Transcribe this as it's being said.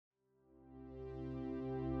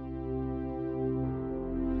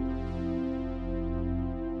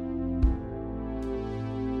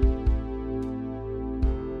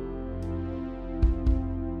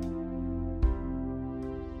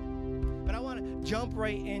want to jump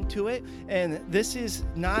right into it. And this is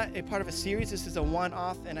not a part of a series. This is a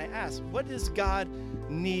one-off. And I ask, what does God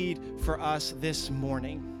need for us this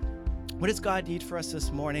morning? What does God need for us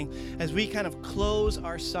this morning as we kind of close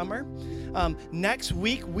our summer? Next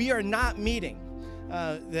week, we are not meeting.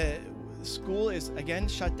 The school is, again,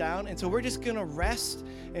 shut down. And so we're just going to rest.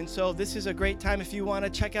 And so this is a great time. If you want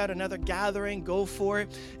to check out another gathering, go for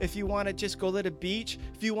it. If you want to just go to the beach,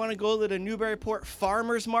 if you want to go to the Newburyport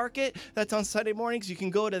Farmers Market, that's on Sunday mornings, you can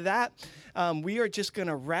go to that. We are just going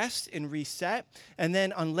to rest and reset. And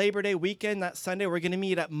then on Labor Day weekend, that Sunday, we're going to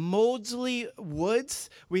meet at Maudsley Woods.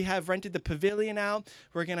 We have rented the pavilion out.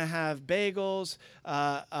 We're going to have bagels,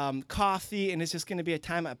 coffee, and it's just going to be a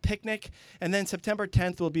time at picnic. And then September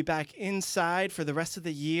 10th, we'll be back inside for the rest of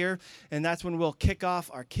the year. And that's when we'll kick off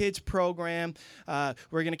our kids program.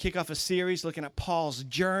 We're going to kick off a series looking at Paul's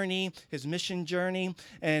journey, his mission journey,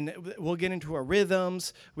 and we'll get into our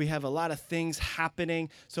rhythms. We have a lot of things happening,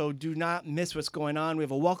 so do not miss what's going on. We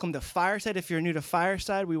have a welcome to Fireside. If you're new to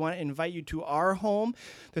Fireside, we want to invite you to our home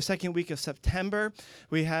the second week of September.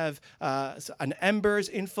 We have an Embers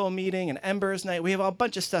info meeting, an Embers night. We have a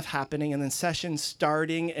bunch of stuff happening, and then sessions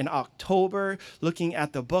starting in October, looking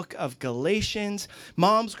at the book of Galatians.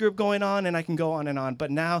 Mom's group going on, and I can go on and on.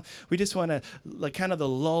 But now we just want to, like, kind of the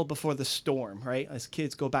lull before the storm, right? As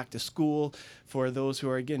kids go back to school, for those who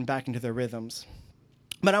are getting back into their rhythms.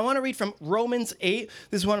 But I want to read from Romans 8.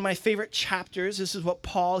 This is one of my favorite chapters. This is what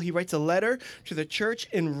Paul, he writes a letter to the church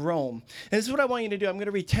in Rome. And this is what I want you to do. I'm going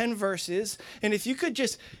to read 10 verses. And if you could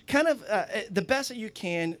just kind of, the best that you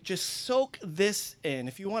can, just soak this in.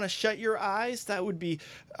 If you want to shut your eyes, that would be,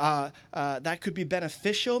 that could be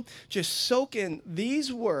beneficial. Just soak in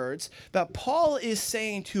these words that Paul is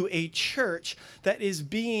saying to a church that is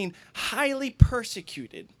being highly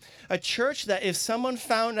persecuted. A church that if someone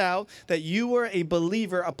found out that you were a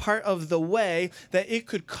believer, a part of the way, that it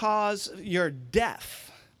could cause your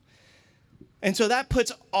death. And so that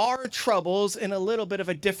puts our troubles in a little bit of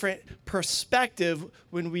a different perspective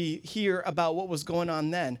when we hear about what was going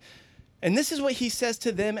on then. And this is what he says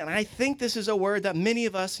to them, and I think this is a word that many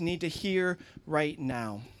of us need to hear right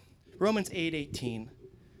now. Romans 8:18.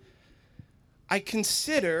 I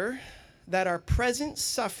consider that our present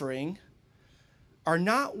suffering are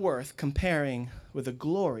not worth comparing with the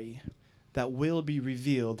glory that will be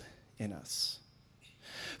revealed in us.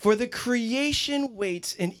 For the creation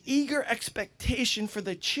waits in eager expectation for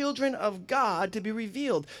the children of God to be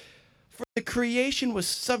revealed. For the creation was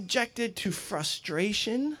subjected to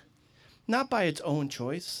frustration, not by its own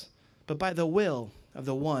choice, but by the will of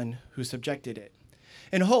the one who subjected it,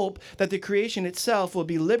 in hope that the creation itself will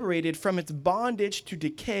be liberated from its bondage to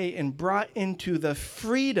decay and brought into the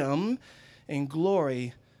freedom and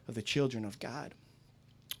glory of the children of God.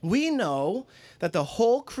 We know that the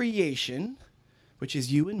whole creation, which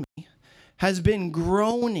is you and me, has been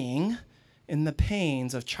groaning in the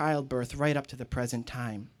pains of childbirth right up to the present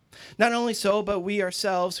time. Not only so, but we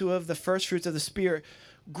ourselves who have the first fruits of the Spirit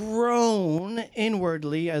groan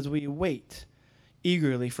inwardly as we wait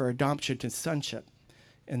eagerly for adoption to sonship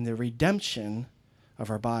and the redemption of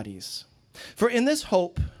our bodies. For in this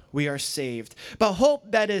hope we are saved. But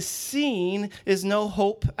hope that is seen is no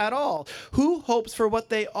hope at all. Who hopes for what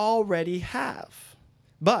they already have?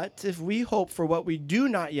 But if we hope for what we do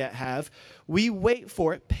not yet have, we wait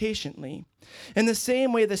for it patiently. In the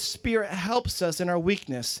same way, the Spirit helps us in our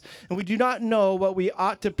weakness, and we do not know what we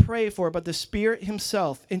ought to pray for, but the Spirit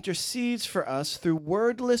himself intercedes for us through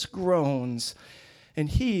wordless groans. And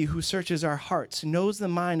he who searches our hearts knows the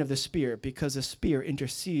mind of the Spirit, because the Spirit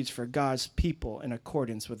intercedes for God's people in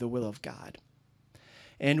accordance with the will of God.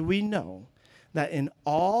 And we know that in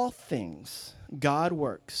all things God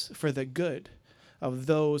works for the good of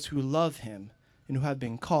those who love him and who have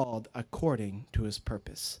been called according to his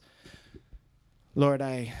purpose. Lord,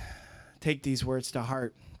 I take these words to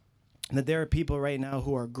heart, that there are people right now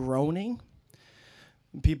who are groaning,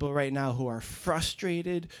 people right now who are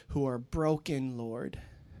frustrated, who are broken, Lord.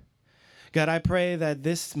 God, I pray that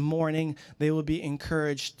this morning they will be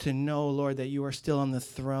encouraged to know, Lord, that you are still on the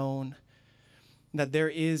throne, that there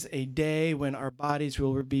is a day when our bodies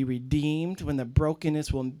will be redeemed, when the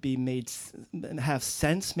brokenness will be made, have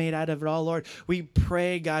sense made out of it all, Lord. We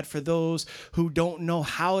pray, God, for those who don't know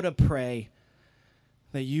how to pray,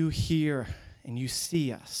 that you hear and you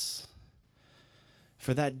see us.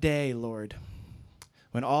 For that day, Lord,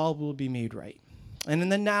 when all will be made right. And in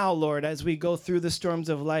the now, Lord, as we go through the storms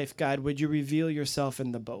of life, God, would you reveal yourself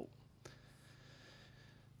in the boat?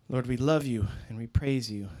 Lord, we love you and we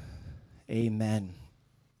praise you. Amen.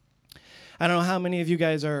 I don't know how many of you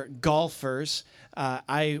guys are golfers.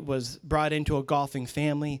 I was brought into a golfing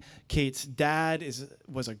family. Kate's dad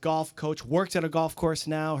was a golf coach, works at a golf course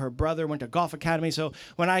now. Her brother went to golf academy. So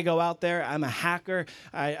when I go out there, I'm a hacker.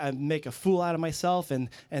 I make a fool out of myself, and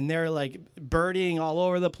they're like birdieing all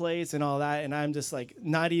over the place and all that. And I'm just like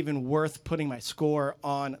not even worth putting my score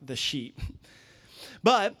on the sheet.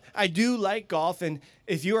 But I do like golf, and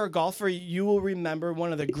if you are a golfer, you will remember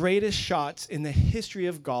one of the greatest shots in the history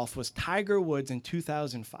of golf was Tiger Woods in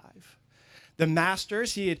 2005. The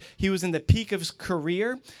Masters, he was in the peak of his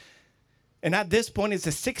career, and at this point, it's the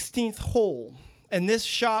 16th hole. And this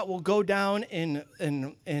shot will go down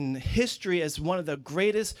in history as one of the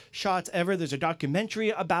greatest shots ever. There's a documentary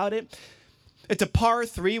about it. It's a par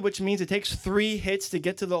 3, which means it takes 3 hits to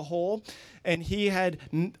get to the hole, and he had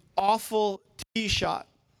awful tee shot.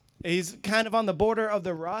 He's kind of on the border of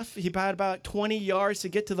the rough. He had about 20 yards to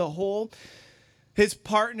get to the hole. His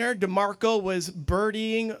partner, DeMarco, was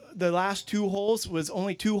birdieing the last 2 holes, was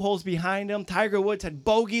only 2 holes behind him. Tiger Woods had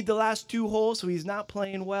bogeyed the last 2 holes, so he's not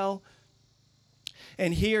playing well.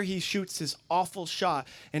 And here he shoots this awful shot,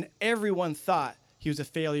 and everyone thought he was a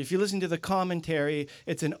failure. If you listen to the commentary,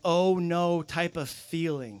 it's an oh no type of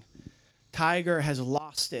feeling. Tiger has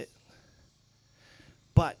lost it.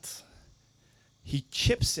 But he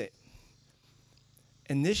chips it,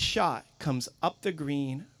 and this shot comes up the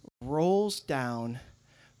green, rolls down,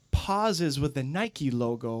 pauses with the Nike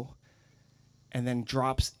logo, and then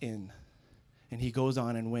drops in. And he goes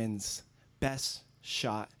on and wins. Best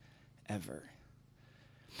shot ever.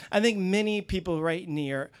 I think many people right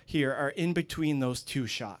near here are in between those 2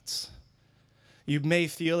 shots. You may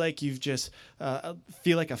feel like you've just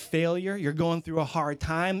feel like a failure. You're going through a hard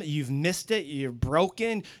time. You've missed it. You're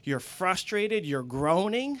broken. You're frustrated. You're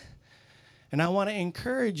groaning. And I want to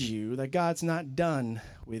encourage you that God's not done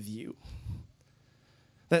with you.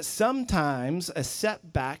 That sometimes a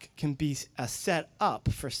setback can be a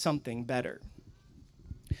setup for something better.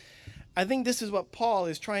 I think this is what Paul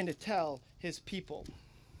is trying to tell his people.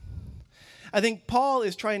 I think Paul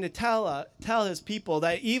is trying to tell his people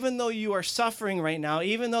that even though you are suffering right now,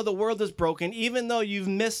 even though the world is broken, even though you've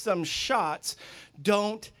missed some shots,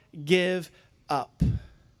 don't give up.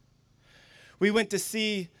 We went to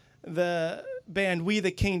see the band We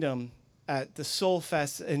the Kingdom at the Soul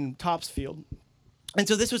Fest in Topsfield. And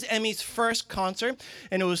so this was Emmy's first concert,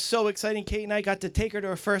 and it was so exciting. Kate and I got to take her to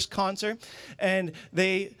her first concert, and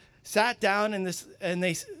they sat down and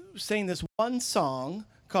they sang this one song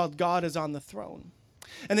called God is on the Throne.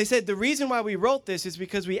 And they said the reason why we wrote this is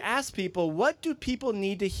because we asked people, what do people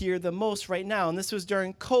need to hear the most right now? And this was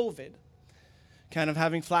during COVID. Kind of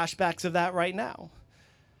having flashbacks of that right now.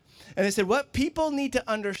 And they said what people need to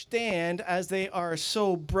understand as they are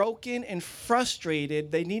so broken and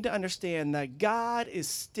frustrated, they need to understand that God is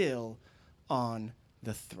still on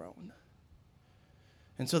the throne.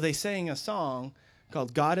 And so they sang a song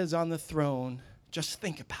called God is on the Throne. Just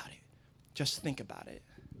think about it. Just think about it.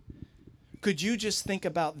 Could you just think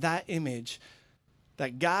about that image,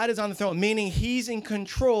 that God is on the throne, meaning he's in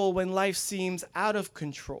control when life seems out of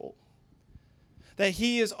control, that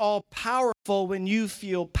he is all powerful when you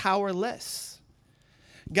feel powerless.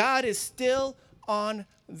 God is still on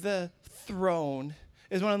the throne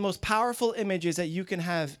is one of the most powerful images that you can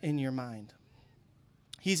have in your mind.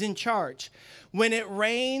 He's in charge. When it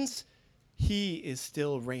rains, he is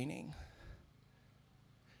still reigning.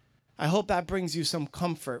 I hope that brings you some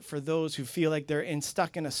comfort for those who feel like they're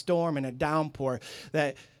stuck in a storm and a downpour,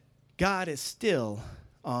 that God is still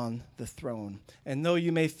on the throne. And though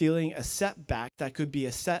you may be feeling a setback, that could be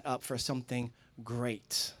a setup for something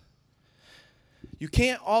great. You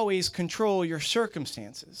can't always control your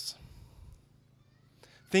circumstances.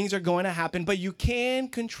 Things are going to happen, but you can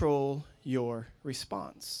control your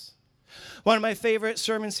response. One of my favorite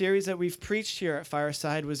sermon series that we've preached here at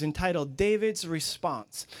Fireside was entitled David's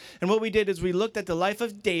Response. And what we did is we looked at the life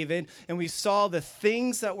of David and we saw the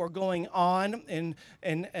things that were going on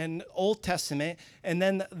in Old Testament and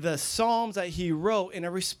then the Psalms that he wrote in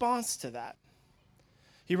a response to that.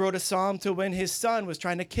 He wrote a psalm to when his son was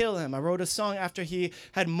trying to kill him. I wrote a song after he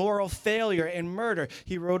had moral failure and murder.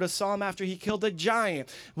 He wrote a psalm after he killed a giant.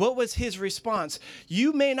 What was his response?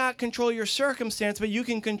 You may not control your circumstance, but you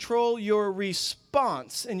can control your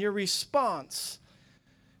response. And your response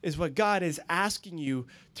is what God is asking you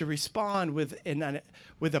to respond with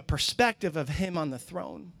a perspective of him on the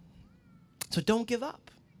throne. So don't give up.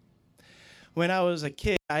 When I was a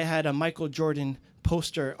kid, I had a Michael Jordan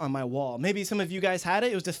poster on my wall. Maybe some of you guys had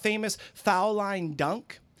it. It was the famous foul line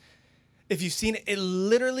dunk. If you've seen it, it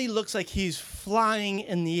literally looks like he's flying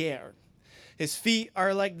in the air. His feet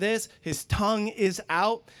are like this. His tongue is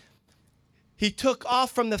out. He took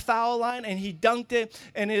off from the foul line and he dunked it,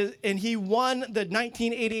 and he won the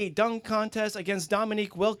 1988 dunk contest against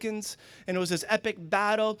Dominique Wilkins, and it was this epic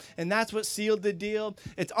battle, and that's what sealed the deal.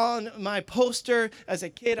 It's on my poster. As a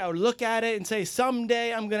kid, I would look at it and say,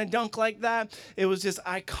 someday I'm going to dunk like that. It was this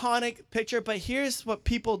iconic picture, but here's what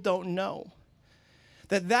people don't know,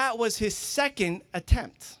 that was his second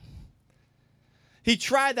attempt. He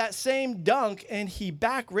tried that same dunk, and he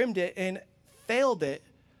back rimmed it and failed it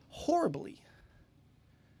horribly.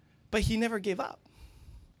 But he never gave up.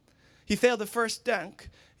 He failed the first dunk.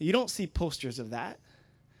 You don't see posters of that.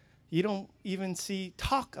 You don't even see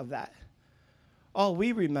talk of that. All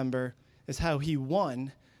we remember is how he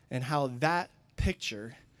won and how that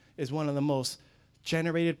picture is one of the most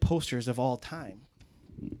generated posters of all time.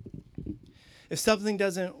 If something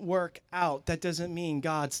doesn't work out, that doesn't mean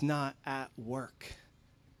God's not at work.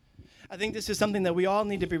 I think this is something that we all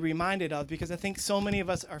need to be reminded of, because I think so many of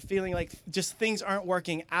us are feeling like just things aren't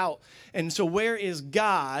working out. And so where is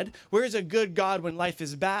God? Where is a good God when life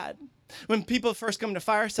is bad? When people first come to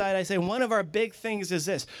Fireside, I say one of our big things is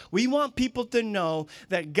this. We want people to know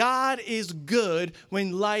that God is good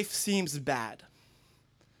when life seems bad.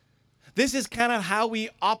 This is kind of how we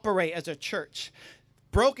operate as a church.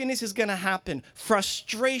 Brokenness is going to happen.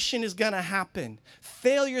 Frustration is going to happen.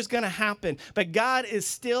 Failure is going to happen. But God is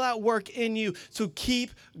still at work in you, so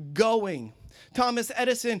keep going. Thomas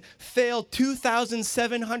Edison failed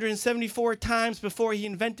 2,774 times before he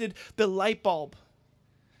invented the light bulb.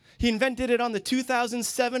 He invented it on the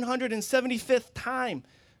 2,775th time.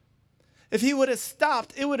 If he would have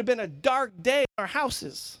stopped, it would have been a dark day in our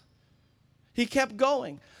houses. He kept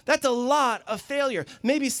going. That's a lot of failure.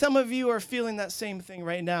 Maybe some of you are feeling that same thing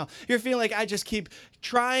right now. You're feeling like I just keep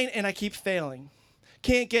trying and I keep failing.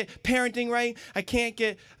 Can't get parenting right. I can't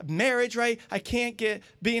get marriage right. I can't get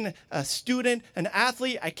being a student, an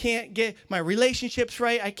athlete. I can't get my relationships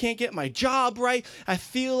right. I can't get my job right. I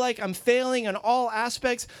feel like I'm failing in all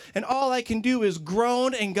aspects, and all I can do is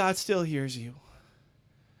groan, and God still hears you.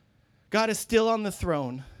 God is still on the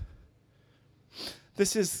throne.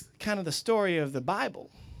 This is kind of the story of the Bible.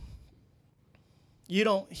 You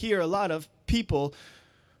don't hear a lot of people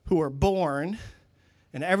who are born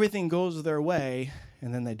and everything goes their way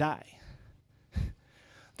and then they die.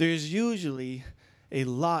 There's usually a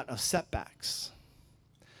lot of setbacks.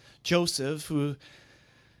 Joseph, who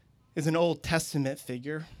is an Old Testament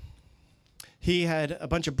figure, he had a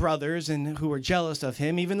bunch of brothers and who were jealous of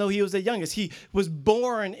him, even though he was the youngest. He was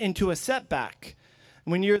born into a setback.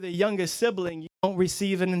 When you're the youngest sibling, you don't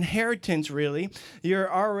receive an inheritance, really.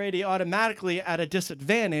 You're already automatically at a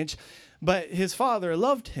disadvantage. But his father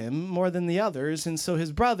loved him more than the others, and so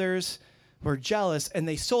his brothers were jealous, and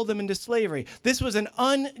they sold him into slavery. This was an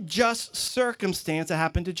unjust circumstance that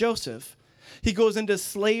happened to Joseph. He goes into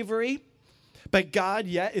slavery, but God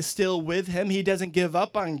yet is still with him. He doesn't give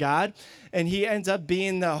up on God, and he ends up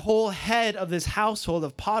being the whole head of this household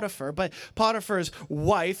of Potiphar. But Potiphar's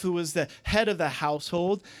wife, who was the head of the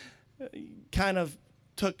household, kind of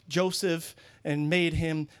took Joseph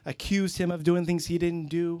and accused him of doing things he didn't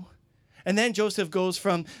do. And then Joseph goes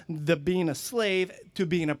from being a slave to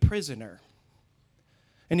being a prisoner.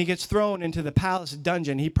 And he gets thrown into the palace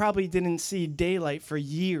dungeon. He probably didn't see daylight for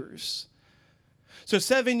years. So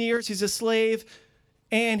 7 years he's a slave,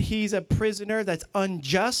 and he's a prisoner that's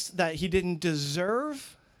unjust, that he didn't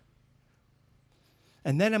deserve.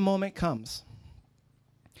 And then a moment comes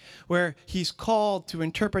where he's called to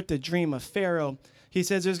interpret the dream of Pharaoh. He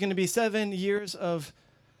says there's going to be 7 years of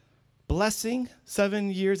blessing,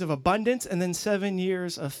 7 years of abundance, and then 7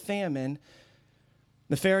 years of famine.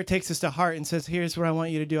 The Pharaoh takes this to heart and says, here's what I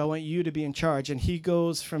want you to do. I want you to be in charge. And he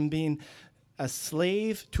goes from being a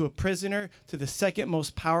slave to a prisoner to the second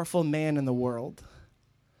most powerful man in the world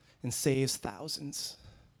and saves thousands.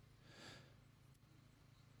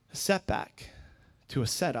 A setback to a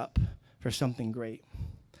setup for something great.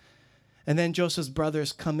 And then Joseph's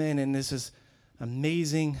brothers come in, and this is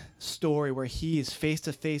amazing story where he is face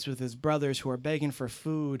to face with his brothers who are begging for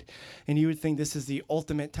food. And you would think this is the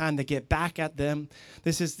ultimate time to get back at them.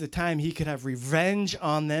 This is the time he could have revenge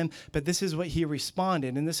on them. But this is what he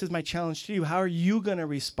responded. And this is my challenge to you. How are you going to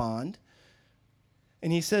respond?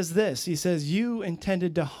 And he says this. He says, you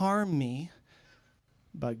intended to harm me,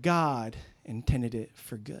 but God intended it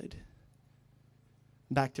for good.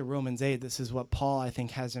 Back to Romans 8, this is what Paul, I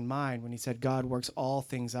think, has in mind when he said, God works all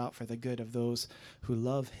things out for the good of those who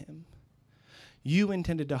love him. You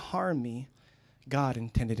intended to harm me. God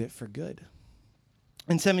intended it for good.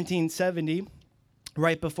 In 1770,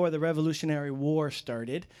 right before the Revolutionary War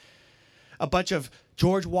started, a bunch of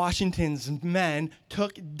George Washington's men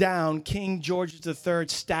took down King George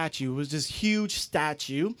III's statue. It was this huge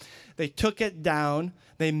statue. They took it down,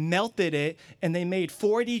 they melted it, and they made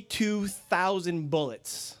 42,000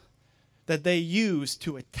 bullets that they used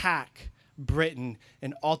to attack Britain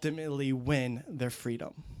and ultimately win their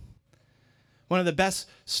freedom. One of the best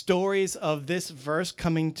stories of this verse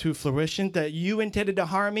coming to fruition, that you intended to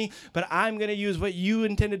harm me, but I'm going to use what you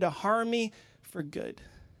intended to harm me for good.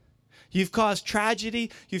 You've caused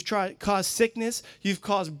tragedy, you've caused sickness, you've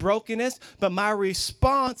caused brokenness, but my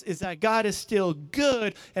response is that God is still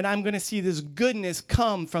good, and I'm going to see this goodness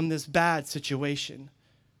come from this bad situation.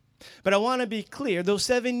 But I want to be clear, those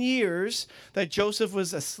 7 years that Joseph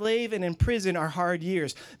was a slave and in prison are hard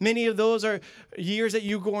years. Many of those are years that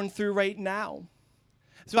you're going through right now.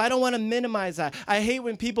 So I don't want to minimize that. I hate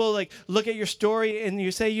when people look at your story and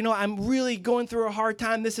you say, I'm really going through a hard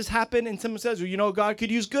time. This has happened. And someone says, well, God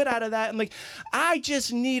could use good out of that. I'm like, I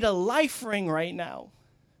just need a life ring right now.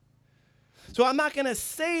 So I'm not going to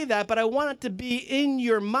say that, but I want it to be in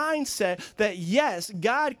your mindset that, yes,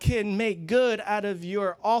 God can make good out of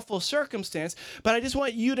your awful circumstance, but I just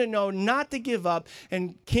want you to know not to give up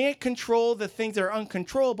and can't control the things that are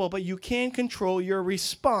uncontrollable, but you can control your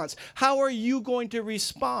response. How are you going to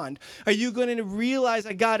respond? Are you going to realize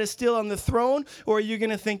that God is still on the throne, or are you going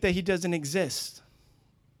to think that he doesn't exist?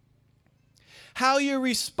 How you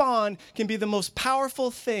respond can be the most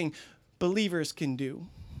powerful thing believers can do.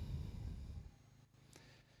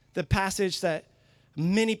 The passage that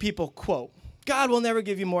many people quote, God will never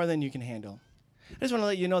give you more than you can handle. I just want to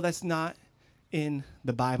let you know that's not in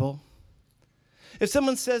the Bible. If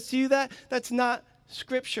someone says to you that, that's not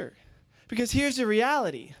scripture. Because here's the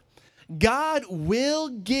reality. God will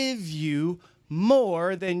give you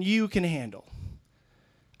more than you can handle.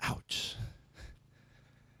 Ouch.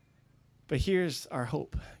 But here's our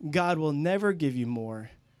hope. God will never give you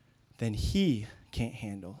more than he can't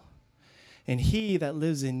handle. And he that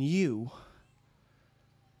lives in you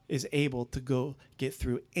is able to go get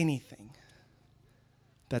through anything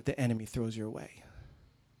that the enemy throws your way.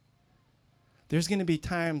 There's going to be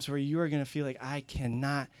times where you are going to feel like, I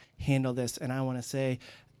cannot handle this. And I want to say,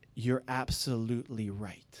 you're absolutely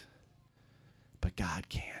right. But God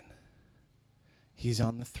can. He's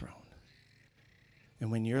on the throne.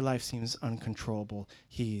 And when your life seems uncontrollable,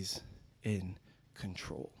 he's in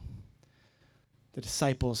control. The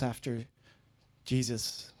disciples, after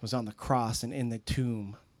Jesus was on the cross and in the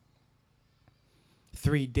tomb,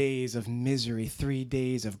 3 days of misery, 3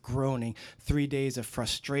 days of groaning, 3 days of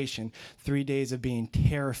frustration, 3 days of being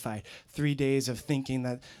terrified, 3 days of thinking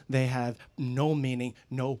that they have no meaning,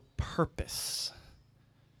 no purpose.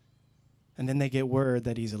 And then they get word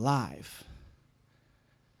that he's alive.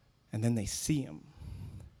 And then they see him.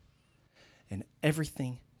 And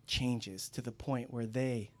everything changes to the point where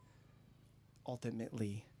they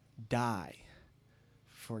ultimately die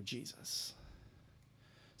for Jesus.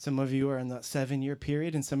 Some of you are in that 7-year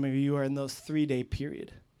period, and some of you are in those 3-day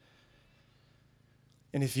period.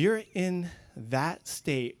 And if you're in that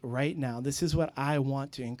state right now, this is what I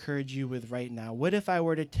want to encourage you with right now. What if I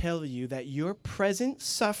were to tell you that your present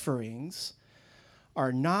sufferings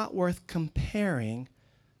are not worth comparing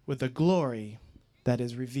with the glory that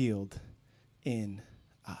is revealed in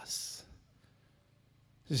us?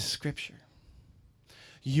 This is scripture.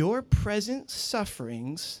 Your present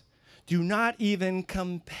sufferings do not even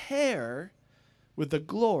compare with the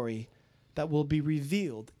glory that will be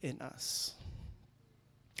revealed in us.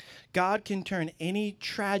 God can turn any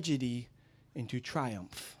tragedy into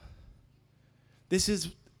triumph. This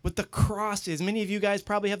is what the cross is. Many of you guys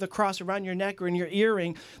probably have the cross around your neck or in your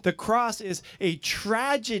earring. The cross is a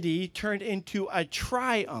tragedy turned into a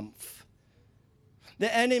triumph.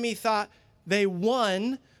 The enemy thought they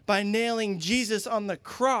won by nailing Jesus on the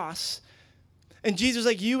cross. And Jesus was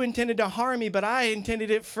like, you intended to harm me, but I intended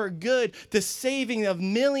it for good, the saving of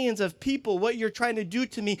millions of people. What you're trying to do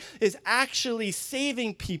to me is actually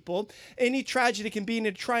saving people. Any tragedy can be in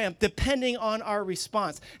a triumph depending on our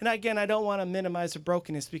response. And again, I don't want to minimize the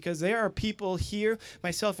brokenness, because there are people here,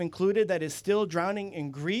 myself included, that is still drowning in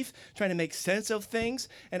grief, trying to make sense of things.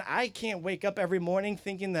 And I can't wake up every morning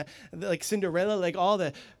thinking that, like Cinderella, like all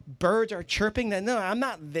the birds are chirping. That no, I'm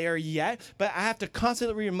not there yet, but I have to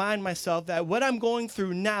constantly remind myself that what I'm going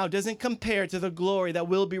through now doesn't compare to the glory that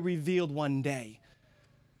will be revealed one day.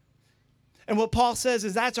 And what Paul says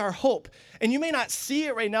is that's our hope. And you may not see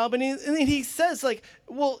it right now, but he says, like,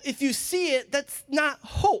 well, if you see it, that's not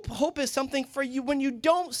hope. Hope is something for you when you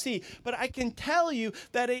don't see. But I can tell you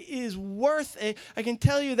that it is worth it. I can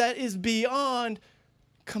tell you that is beyond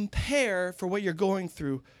compare for what you're going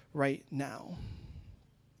through right now.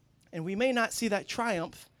 And we may not see that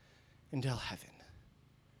triumph until heaven.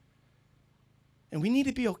 And we need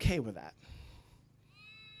to be okay with that.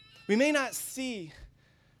 We may not see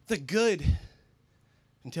the good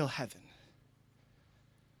until heaven.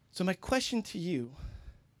 So my question to you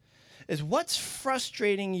is, what's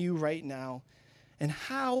frustrating you right now, and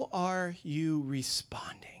how are you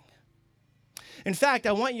responding? In fact,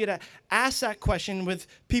 I want you to ask that question with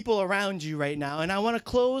people around you right now. And I want to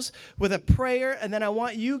close with a prayer, and then I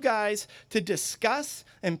want you guys to discuss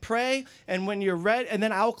and pray. And when you're ready, and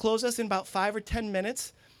then I'll close us in about 5 or 10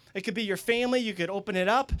 minutes. It could be your family. You could open it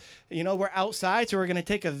up. You know, we're outside, so we're going to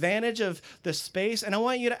take advantage of the space. And I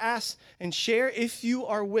want you to ask and share, if you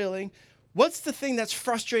are willing, what's the thing that's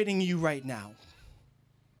frustrating you right now?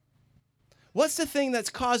 What's the thing that's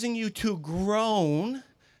causing you to groan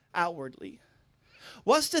outwardly?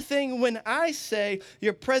 What's the thing when I say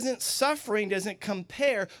your present suffering doesn't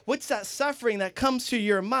compare? What's that suffering that comes to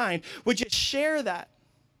your mind? Would you share that?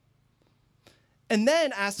 And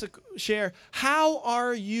then share, how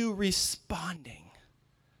are you responding?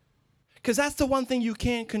 Because that's the one thing you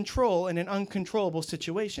can't control in an uncontrollable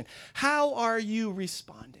situation. How are you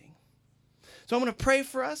responding? So I'm going to pray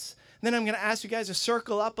for us. Then I'm going to ask you guys to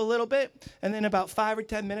circle up a little bit. And then about 5 or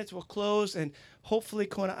 10 minutes, we'll close. And hopefully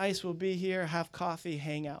Kona Ice will be here, have coffee,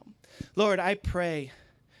 hang out. Lord, I pray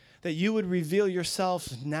that you would reveal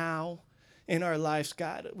yourself now in our lives,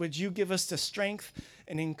 God. Would you give us the strength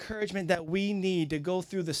and encouragement that we need to go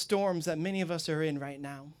through the storms that many of us are in right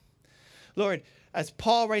now? Lord, as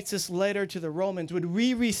Paul writes this letter to the Romans, would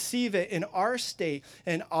we receive it in our state,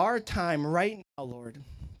 in our time right now, Lord?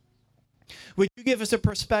 Would you give us a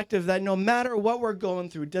perspective that no matter what we're going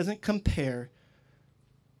through, doesn't compare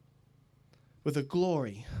with the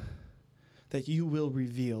glory that you will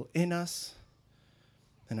reveal in us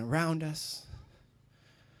and around us.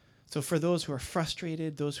 So for those who are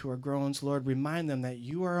frustrated, those who are groans, Lord, remind them that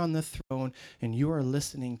you are on the throne and you are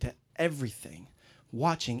listening to everything,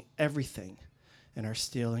 watching everything, and are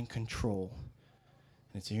still in control.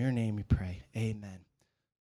 And it's in your name we pray. Amen.